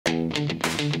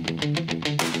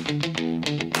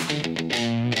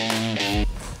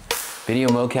Video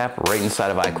mocap right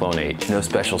inside of iClone 8. No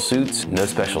special suits, no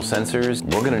special sensors.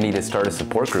 We're gonna need to start a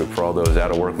support group for all those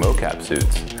out-of-work mocap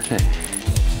suits.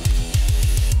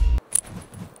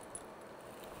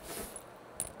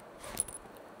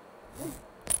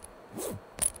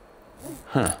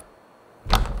 Huh.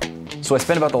 So I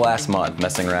spent about the last month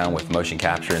messing around with motion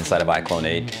capture inside of iClone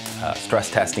 8, stress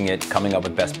testing it, coming up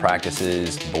with best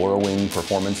practices, borrowing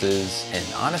performances, and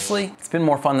honestly, it's been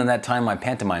more fun than that time my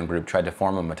pantomime group tried to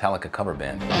form a Metallica cover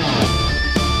band.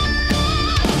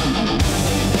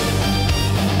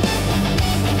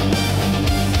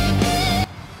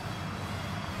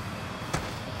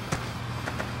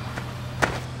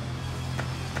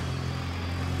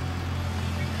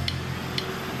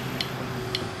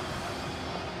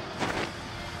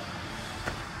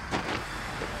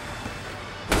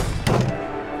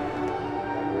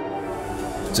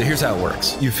 So here's how it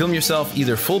works. You film yourself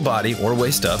either full body or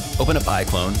waist up, open up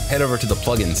iClone, head over to the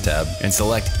Plugins tab, and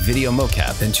select Video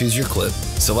Mocap, then choose your clip.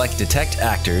 Select Detect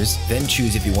Actors, then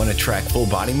choose if you want to track full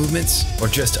body movements or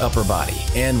just upper body,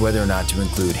 and whether or not to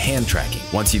include hand tracking.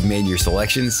 Once you've made your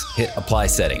selections, hit Apply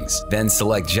Settings, then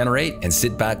select Generate and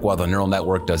sit back while the neural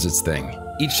network does its thing.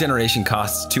 Each generation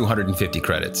costs 250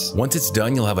 credits. Once it's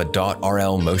done, you'll have a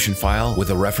 .rl motion file with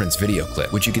a reference video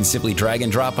clip, which you can simply drag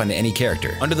and drop onto any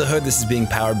character. Under the hood, this is being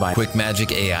powered by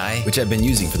QuickMagic AI, which I've been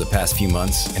using for the past few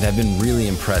months, and I've been really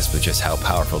impressed with just how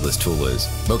powerful this tool is.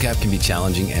 Mocap can be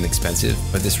challenging and expensive,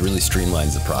 but this really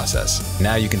streamlines the process.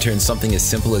 Now you can turn something as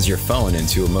simple as your phone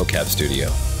into a mocap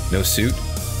studio. No suit,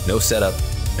 no setup,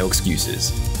 no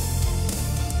excuses.